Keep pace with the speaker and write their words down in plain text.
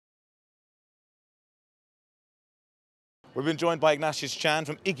We've been joined by Iggy Chan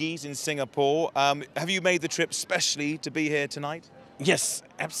from Iggy's in Singapore. Have you made the trip specially to be here tonight? Yes,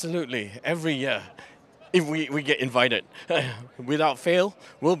 absolutely. Every year, if we get invited, without fail,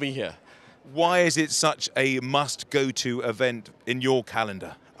 we'll be here. Why is it such a must-go-to event in your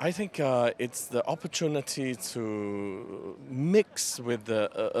calendar? I think it's the opportunity to mix with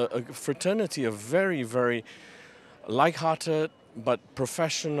a fraternity of very, very like-hearted but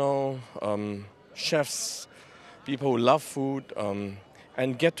professional chefs, people who love food,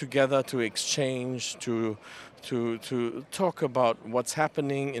 and get together to exchange, to talk about what's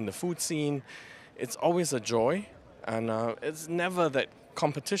happening in the food scene. It's always a joy, and it's never that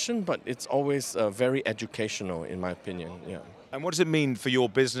competition, but it's always very educational, in my opinion. Yeah. And what does it mean for your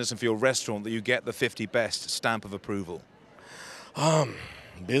business and for your restaurant that you get the 50 Best stamp of approval?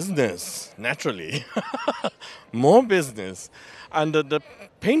 Business, naturally. More business. And the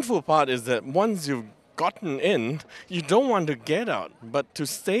painful part is that once you've gotten in, you don't want to get out. But to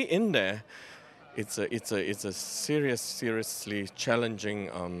stay in there, it's a seriously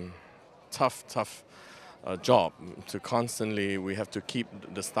challenging, tough job. To constantly, we have to keep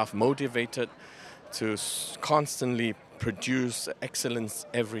the staff motivated to constantly produce excellence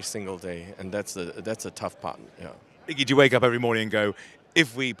every single day, and that's a tough part. Yeah. Iggy, do you wake up every morning and go,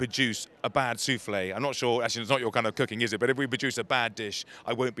 if we produce a bad souffle, I'm not sure, actually it's not your kind of cooking, is it? But if we produce a bad dish,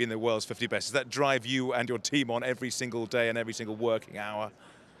 I won't be in the world's 50 best. Does that drive you and your team on every single day and every single working hour?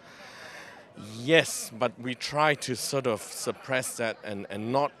 Yes, but we try to sort of suppress that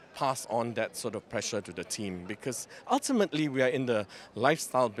and not pass on that sort of pressure to the team, because ultimately we are in the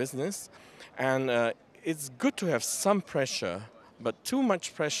lifestyle business, and it's good to have some pressure, but too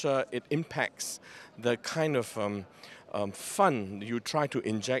much pressure, it impacts the kind of fun you try to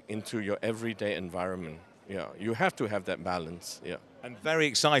inject into your everyday environment. Yeah, you have to have that balance. Yeah. And very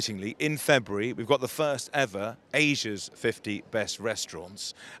excitingly, in February, we've got the first ever Asia's 50 Best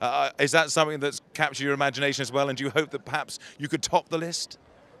Restaurants. Is that something that's captured your imagination as well? And do you hope that perhaps you could top the list?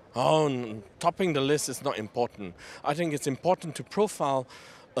 Oh, topping the list is not important. I think it's important to profile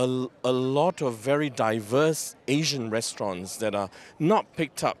a lot of very diverse Asian restaurants that are not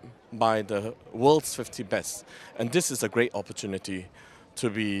picked up by the world's 50 best. And this is a great opportunity to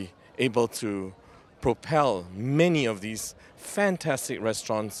be able to propel many of these fantastic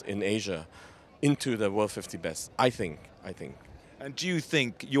restaurants in Asia into the world 50 best, I think. And do you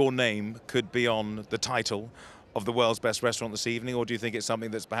think your name could be on the title of the world's best restaurant this evening, or do you think it's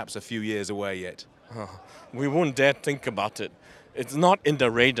something that's perhaps a few years away yet? We won't dare think about it. It's not in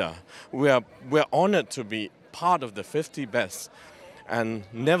the radar. We're honored to be part of the 50 best and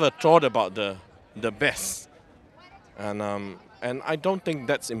never thought about the best. And I don't think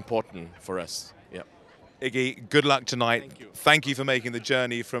that's important for us. Yeah. Iggy, good luck tonight. Thank you. Thank you for making the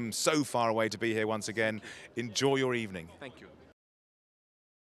journey from so far away to be here once again. Enjoy your evening. Thank you.